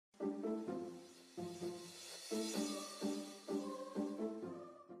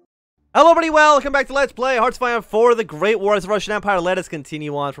Hello everybody, welcome back to Let's Play Hearts of Iron 4, The Great War of the Russian Empire. Let us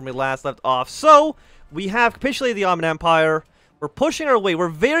continue on from where we last left off. So, we have capitulated the Ottoman Empire. We're pushing our way. We're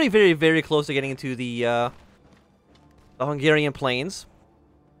very, very, very close to getting into the Hungarian plains.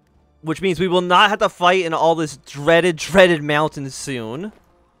 Which means we will not have to fight in all this dreaded mountains soon.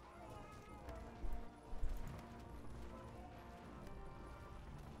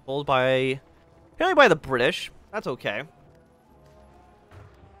 Pulled by... apparently by the British. That's okay.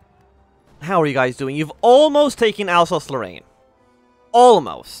 How are you guys doing? You've almost taken Alsace-Lorraine.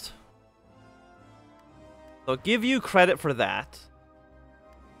 Almost. So I'll give you credit for that.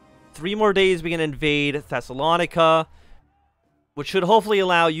 3 more days we can invade Thessalonica, which should hopefully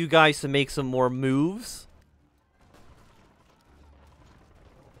allow you guys to make some more moves.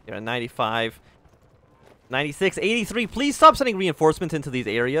 You're at 95. 96, 83. Please stop sending reinforcements into these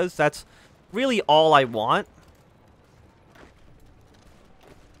areas. That's really all I want.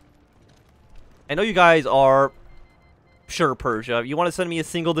 I know you guys are sure Persia. If you want to send me a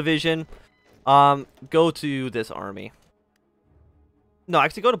single division, go to this army. No,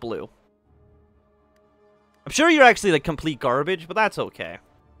 actually go to blue. I'm sure you're actually like complete garbage, but that's okay.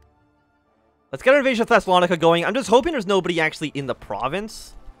 Let's get our invasion of Thessalonica going. I'm just hoping there's nobody actually in the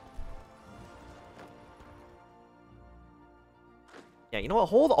province. Yeah, you know what?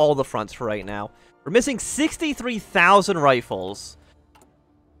 Hold all the fronts for right now. We're missing 63,000 rifles.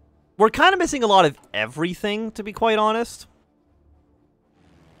 We're kind of missing a lot of everything, to be quite honest.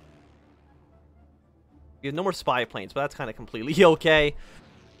 We have no more spy planes, but that's kind of completely okay.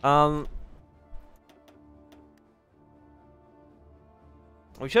 We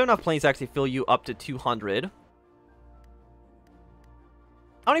should have enough planes to actually fill you up to 200.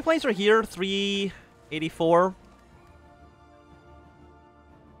 How many planes are here? 384.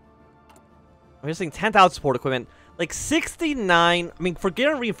 I'm missing 10,000 support equipment. Like 69, I mean, for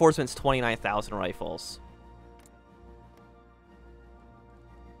Garen reinforcements, 29,000 rifles.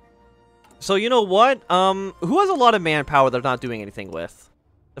 So, you know what? Who has a lot of manpower they're not doing anything with?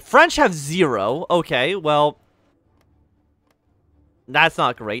 The French have 0. Okay, well, that's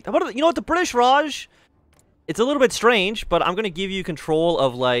not great. How about, you know what? The British Raj, it's a little bit strange, but I'm going to give you control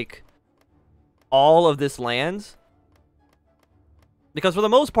of, like, all of this land. Because for the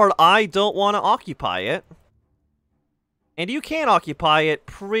most part, I don't want to occupy it. And you can occupy it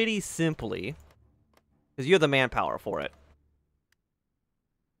pretty simply. Because you have the manpower for it.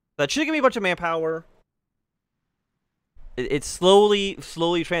 That should give me a bunch of manpower. It's slowly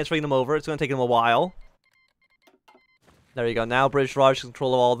transferring them over. It's going to take them a while. There you go. Now British Raj has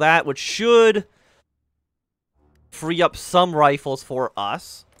control of all that, which should free up some rifles for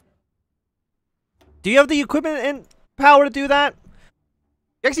us. Do you have the equipment and power to do that?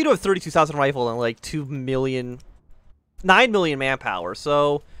 You actually do have 32,000 rifle and like 9 million manpower,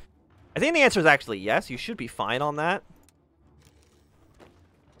 so I think the answer is actually yes. You should be fine on that.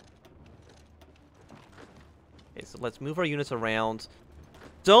 Okay, so let's move our units around.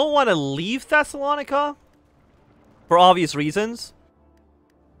 Don't want to leave Thessalonica for obvious reasons.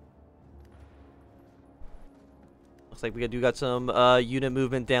 Looks like we got some unit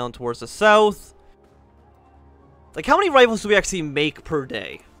movement down towards the south. Like, how many rifles do we actually make per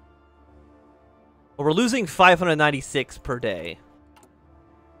day? Well, we're losing 596 per day.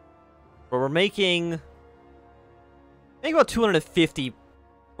 But we're making about 250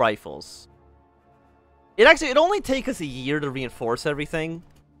 rifles. It only takes us a year to reinforce everything.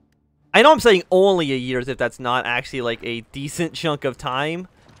 I know I'm saying only a year as if that's not actually like a decent chunk of time.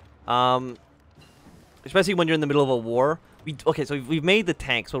 Especially when you're in the middle of a war. Okay, so we've made the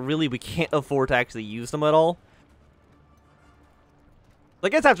tanks, but really we can't afford to actually use them at all. I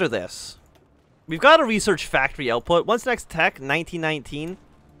guess after this, we've got a research factory output. What's next tech? 1919.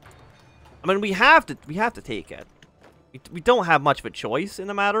 I mean, we have to take it. We don't have much of a choice in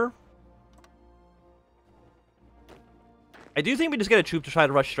the matter. I do think we just get a troop to try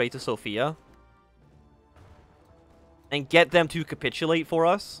to rush straight to Sofia and get them to capitulate for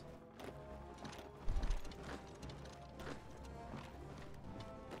us.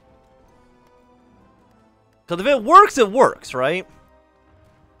 Because if it works, right?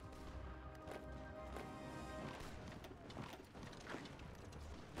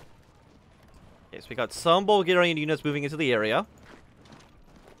 So we got some Bulgarian units moving into the area.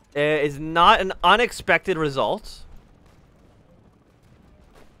 It is not an unexpected result.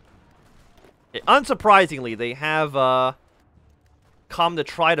 Unsurprisingly, they have come to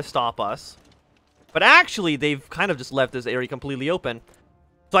try to stop us. But actually, they've kind of just left this area completely open.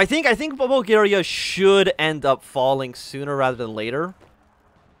 So I think Bulgaria should end up falling sooner rather than later.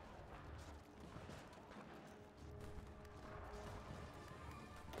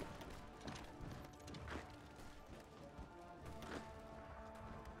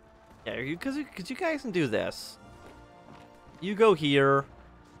 Okay, because you guys can do this. You go here.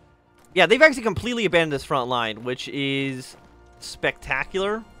 Yeah, they've actually completely abandoned this front line, which is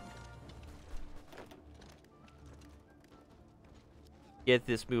spectacular. Get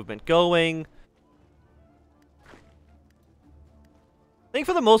this movement going. I think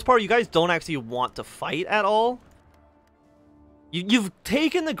for the most part, you guys don't actually want to fight at all. You've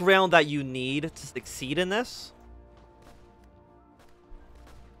taken the ground that you need to succeed in this.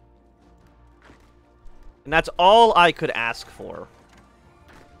 And that's all I could ask for.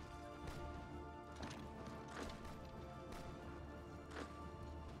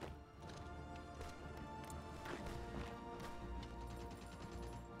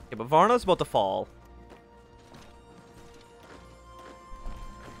 Okay, but Varna's about to fall.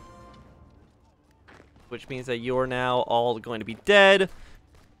 Which means that you're now all going to be dead.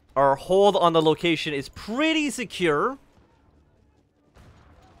 Our hold on the location is pretty secure.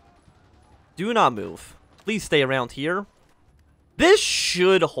 Do not move. Please stay around here. This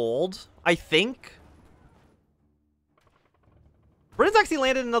should hold, I think. Britain's actually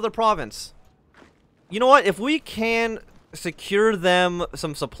landed in another province. You know what? If we can secure them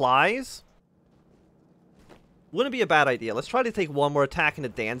some supplies, wouldn't be a bad idea. Let's try to take one more attack into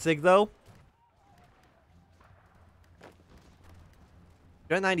Danzig, though.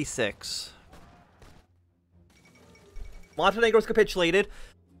 You're at 96. Montenegro's capitulated.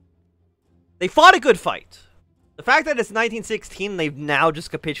 They fought a good fight. The fact that it's 1916 and they've now just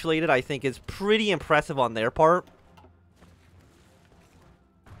capitulated, I think, is pretty impressive on their part.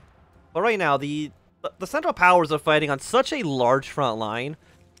 But right now, the Central Powers are fighting on such a large front line.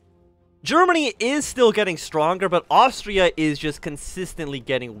 Germany is still getting stronger, but Austria is just consistently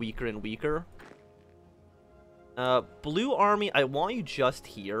getting weaker and weaker. Blue Army, I want you just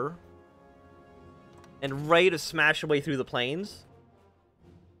here. And ready to smash away through the plains.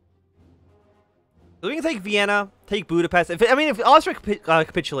 So we can take Vienna, take Budapest. If Austria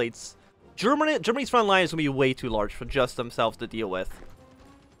capitulates, Germany's front line is going to be way too large for just themselves to deal with.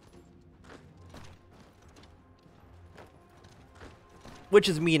 Which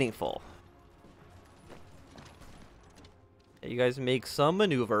is meaningful. Yeah, you guys make some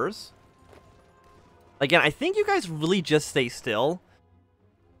maneuvers. Again, I think you guys really just stay still.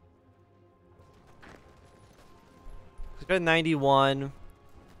 You're at 91.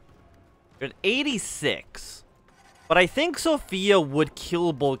 You're at 86. But I think Sofia would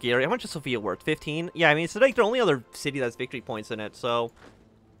kill Bulgaria. How much is Sofia worth? 15? Yeah, I mean, it's like the only other city that has victory points in it, so...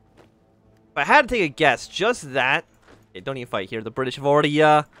 If I had to take a guess, just that... Okay, don't even fight here. The British have already,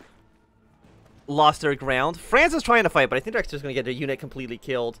 lost their ground. France is trying to fight, but I think they're just going to get their unit completely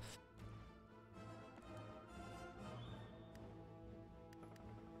killed.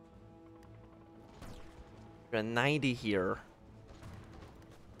 We're at 90 here.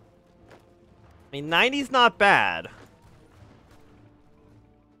 I mean, 90's not bad.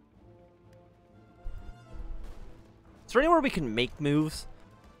 Is there anywhere we can make moves?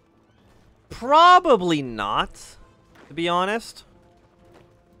 Probably not, to be honest.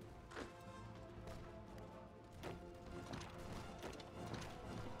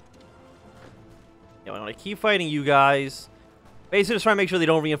 Yeah, I want to keep fighting you guys. Basically, just trying to make sure they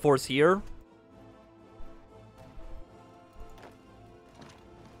don't reinforce here.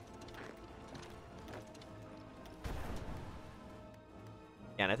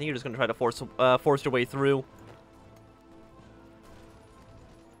 And I think you're just going to try to force your way through.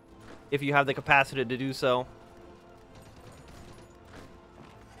 If you have the capacity to do so.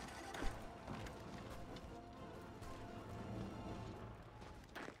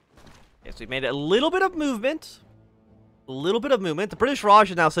 Okay, so we made a little bit of movement. A little bit of movement. The British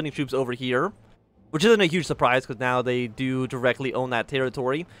Raj is now sending troops over here. Which isn't a huge surprise, because now they do directly own that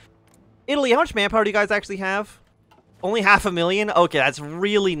territory. Italy, how much manpower do you guys actually have? Only 500,000? Okay, that's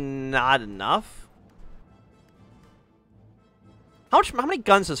really not enough. How many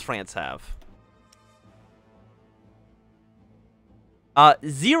guns does France have?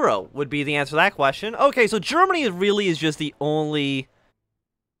 0 would be the answer to that question. Okay, so Germany really is just the only...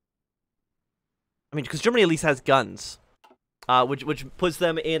 I mean, because Germany at least has guns. Which puts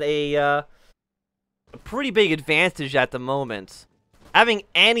them in a pretty big advantage at the moment. Having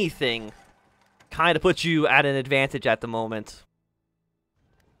anything kind of puts you at an advantage at the moment.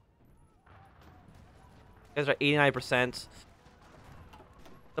 You guys are 89%.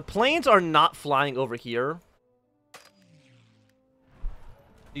 The planes are not flying over here.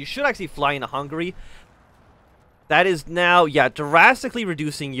 You should actually fly into Hungary. That is now, yeah, drastically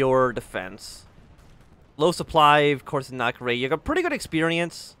reducing your defense. Low supply, of course, is not great. You got pretty good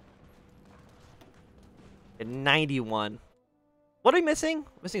experience. At 91. What are we missing?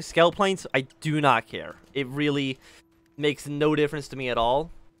 Missing scout planes? I do not care. It really makes no difference to me at all.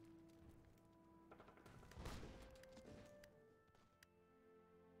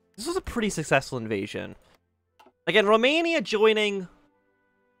 This was a pretty successful invasion. Again, Romania joining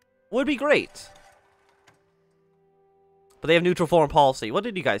would be great. But they have neutral foreign policy. What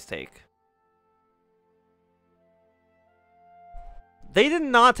did you guys take? They did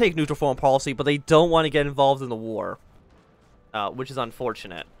not take neutral foreign policy, but they don't want to get involved in the war. Which is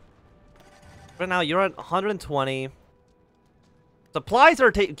unfortunate. Right now, you're at 120. Supplies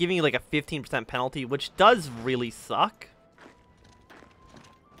are giving you like a 15% penalty, which does really suck.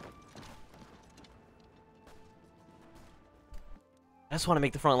 I just want to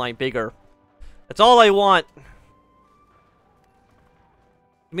make the front line bigger. That's all I want. I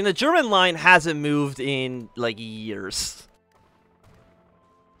mean, the German line hasn't moved in, like, years.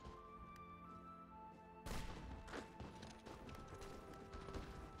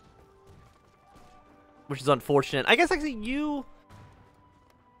 Which is unfortunate. I guess, actually, you're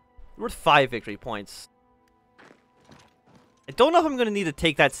worth 5 victory points. I don't know if I'm going to need to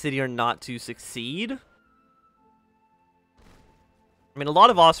take that city or not to succeed. I mean, a lot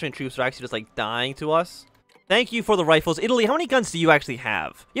of Austrian troops are actually just, like, dying to us. Thank you for the rifles. Italy, how many guns do you actually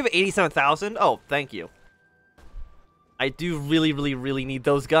have? You have 87,000? Oh, thank you. I do really, really, really need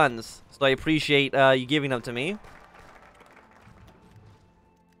those guns. So I appreciate you giving them to me.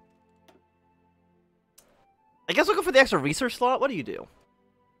 I guess we'll go for the extra research slot. What do you do?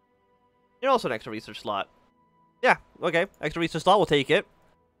 You're also an extra research slot. Yeah, okay. Extra research slot, we'll take it.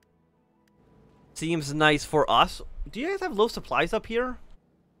 Seems nice for us. Do you guys have low supplies up here?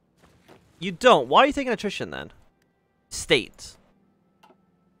 You don't. Why are you taking attrition then? State.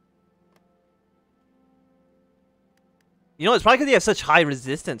 You know, it's probably because you have such high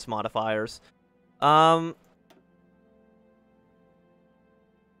resistance modifiers.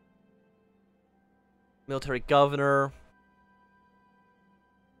 Military governor.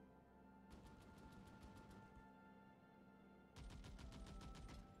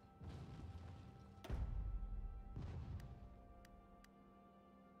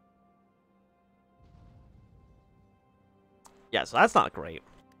 Yeah, so that's not great.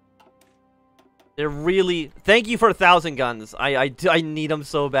 They're really... Thank you for 1,000 guns. I need them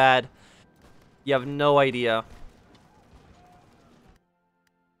so bad. You have no idea.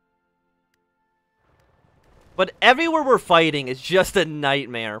 But everywhere we're fighting is just a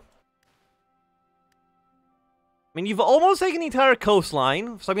nightmare. I mean, you've almost taken the entire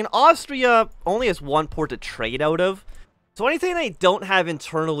coastline. So, I mean, Austria only has one port to trade out of. So anything they don't have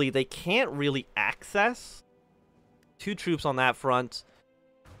internally, they can't really access. 2 troops on that front.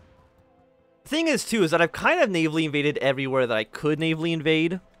 The thing is, too, is that I've kind of navally invaded everywhere that I could navally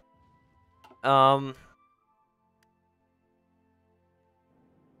invade.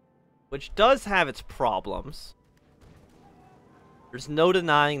 Which does have its problems. There's no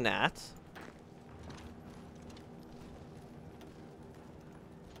denying that.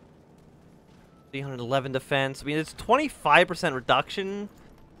 $311 defense. I mean, it's 25% reduction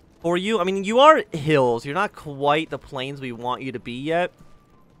for you. I mean, you are hills. You're not quite the plains we want you to be yet.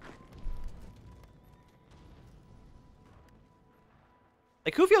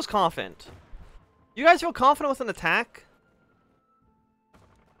 Like, who feels confident? You guys feel confident with an attack?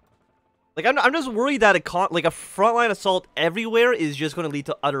 Like, I'm just worried that a frontline assault everywhere is just going to lead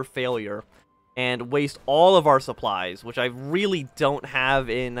to utter failure and waste all of our supplies, which I really don't have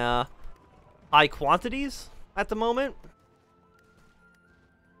in high quantities at the moment.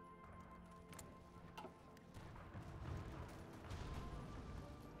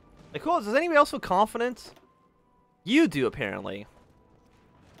 Like, cool. Does anybody else feel confident? You do, apparently.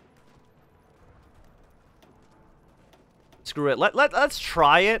 Screw it. Let's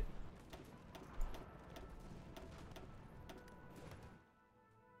try it.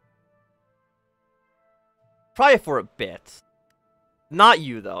 Try it for a bit. Not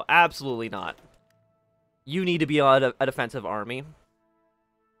you, though. Absolutely not. You need to be on a defensive army.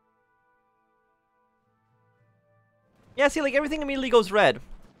 Yeah, see, like, everything immediately goes red.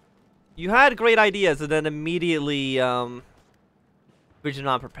 You had great ideas, and then immediately, vision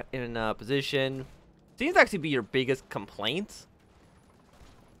in position. Seems to actually be your biggest complaint.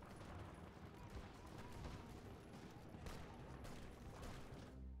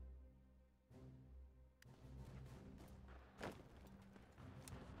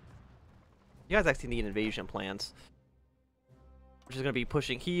 You guys actually need invasion plans. We're just going to be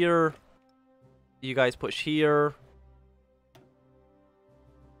pushing here. You guys push here.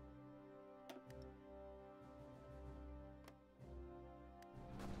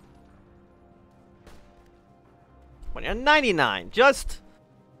 When you're 99, just...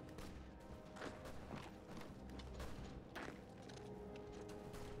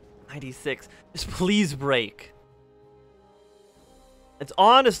 $96. Just please break. It's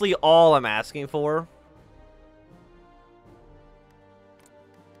honestly all I'm asking for.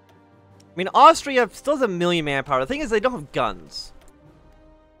 I mean, Austria still has 1 million manpower. The thing is, they don't have guns.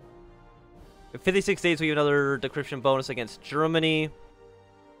 In 56 days, we have another decryption bonus against Germany.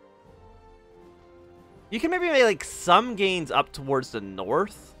 You can maybe make, like, some gains up towards the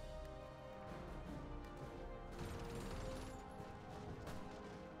north.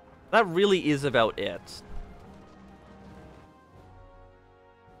 That really is about it.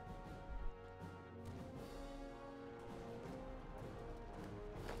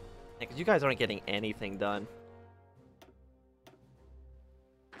 Yeah, because you guys aren't getting anything done.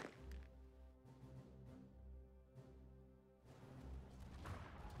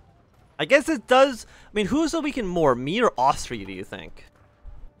 I guess it does... I mean, who's the weaken more? Me or Austria, do you think?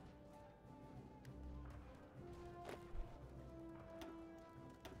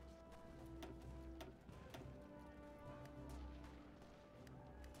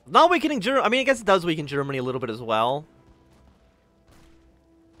 Not weakening Germany. I mean, I guess it does weaken Germany a little bit as well.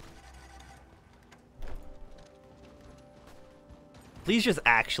 Please just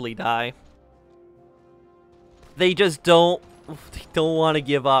actually die. They just don't... They don't want to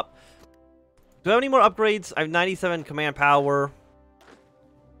give up. Do I have any more upgrades? I have 97 command power.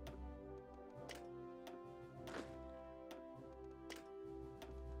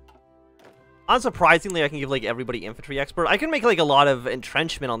 Unsurprisingly, I can give, like, everybody infantry expert. I can make, like, a lot of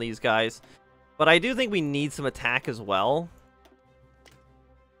entrenchment on these guys. But I do think we need some attack as well.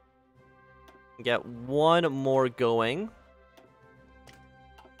 Get one more going.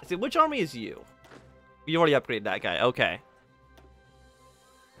 Let's see, which army is you? You already upgraded that guy. Okay.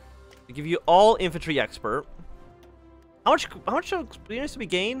 I give you all infantry expert. How much experience do we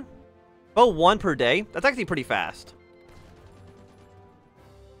gain? Oh, 1 per day. That's actually pretty fast.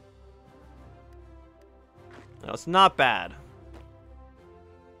 No, it's not bad.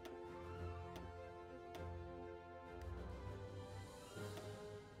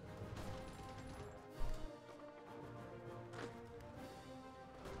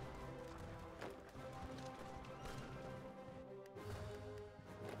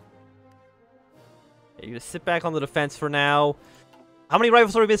 Okay, you just sit back on the defense for now. How many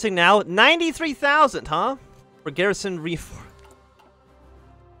rifles are we missing now? 93,000, huh? For garrison reinforcement.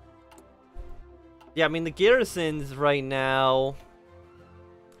 Yeah, I mean, the garrisons right now,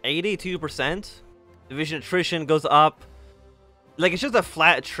 82%. Division attrition goes up. Like, it's just a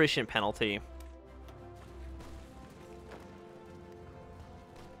flat attrition penalty.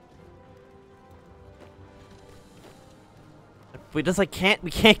 We just, like,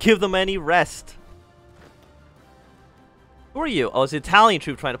 we can't give them any rest. Who are you? Oh, it's the Italian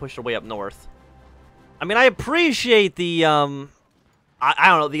troop trying to push their way up north. I mean, I appreciate the, I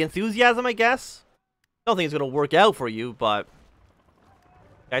don't know, the enthusiasm, I guess. I don't think it's going to work out for you, but...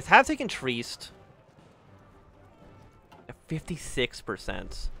 Guys have taken Trieste.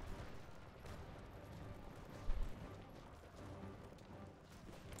 56%.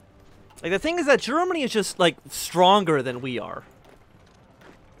 Like, the thing is that Germany is just, like, stronger than we are.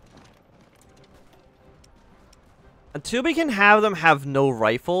 Until we can have them have no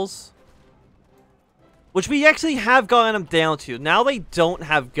rifles. Which we actually have gotten them down to. Now they don't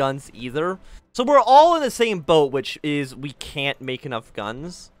have guns either. So we're all in the same boat, which is we can't make enough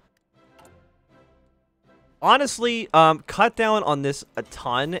guns. Honestly, cut down on this a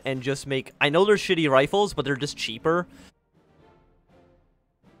ton and just make... I know they're shitty rifles, but they're just cheaper.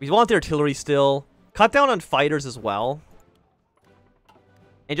 We want the artillery still. Cut down on fighters as well.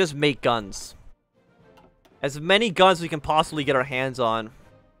 And just make guns. As many guns as we can possibly get our hands on.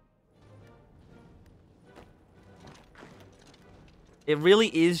 It really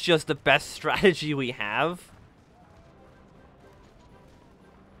is just the best strategy we have.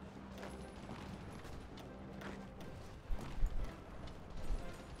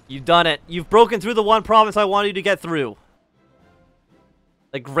 You've done it. You've broken through the one province I wanted you to get through.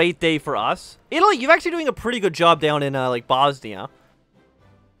 A great day for us. Italy, you're actually doing a pretty good job down in, like, Bosnia.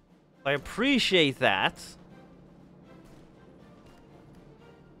 I appreciate that.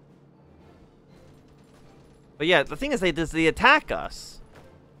 But yeah, the thing is, they attack us.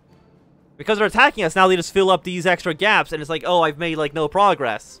 Because they're attacking us, now they just fill up these extra gaps, and it's like, oh, I've made, like, no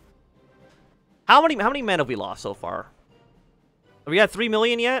progress. How many men have we lost so far? Are we at 3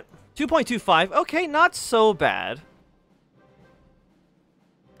 million yet? 2.25. Okay, not so bad.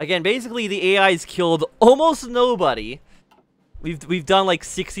 Again, basically, the AI's killed almost nobody. We've done, like,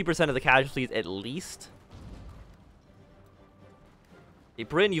 60% of the casualties at least. Okay,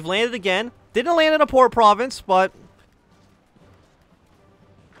 Britain, you've landed again. Didn't land in a poor province, but...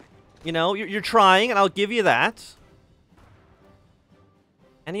 You know, you're trying, and I'll give you that.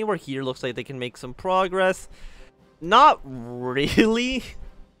 Anywhere here looks like they can make some progress. Not really.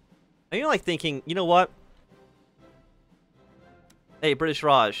 I'm even, like, thinking, you know what? Hey, British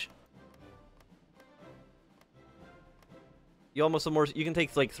Raj. You almost some more. You can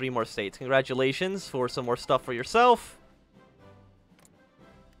take, like, 3 more states. Congratulations for some more stuff for yourself.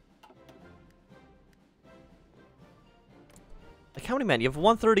 Like, how many men? You have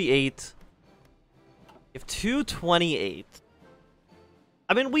 138. You have 228.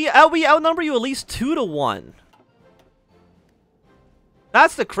 I mean, we outnumber you at least 2-1.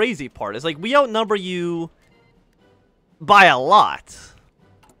 That's the crazy part. Is like we outnumber you by a lot.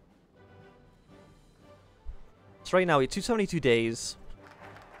 So right now we have 272 days.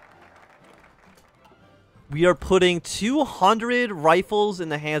 We are putting 200 rifles in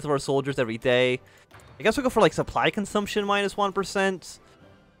the hands of our soldiers every day. I guess we'll go for like supply consumption minus 1%.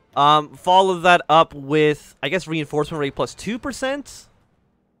 Follow that up with, I guess, reinforcement rate plus 2%.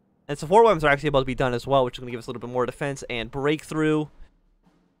 And support weapons are actually about to be done as well, which is going to give us a little bit more defense and breakthrough.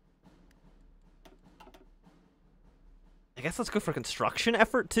 I guess let's go for construction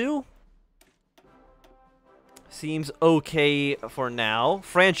effort too. Seems okay for now.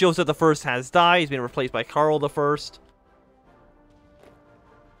 Franz Joseph I has died. He's been replaced by Karl I.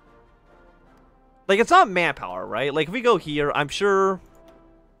 Like, it's not manpower, right? Like, if we go here, I'm sure...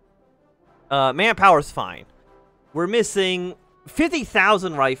 manpower's fine. We're missing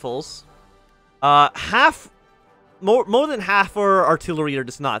 50,000 rifles. More than half our artillery are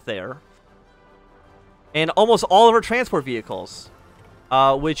just not there. And almost all of our transport vehicles.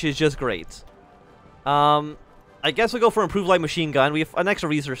 Which is just great. I guess we'll go for improved light machine gun. We have an extra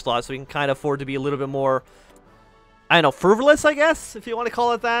research slot, so we can kind of afford to be a little bit more... I don't know, frivolous, I guess, if you want to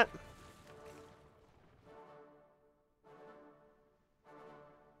call it that.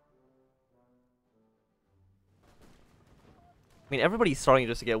 I mean, everybody's starting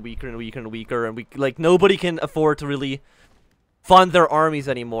just to get weaker and weaker and weaker, and nobody can afford to really fund their armies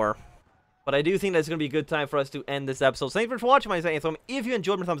anymore. But I do think that's going to be a good time for us to end this episode. So thank you for watching my Anthem. If you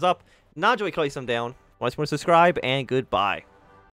enjoyed, thumbs up. Not enjoy, call you some down. Want to subscribe, and goodbye.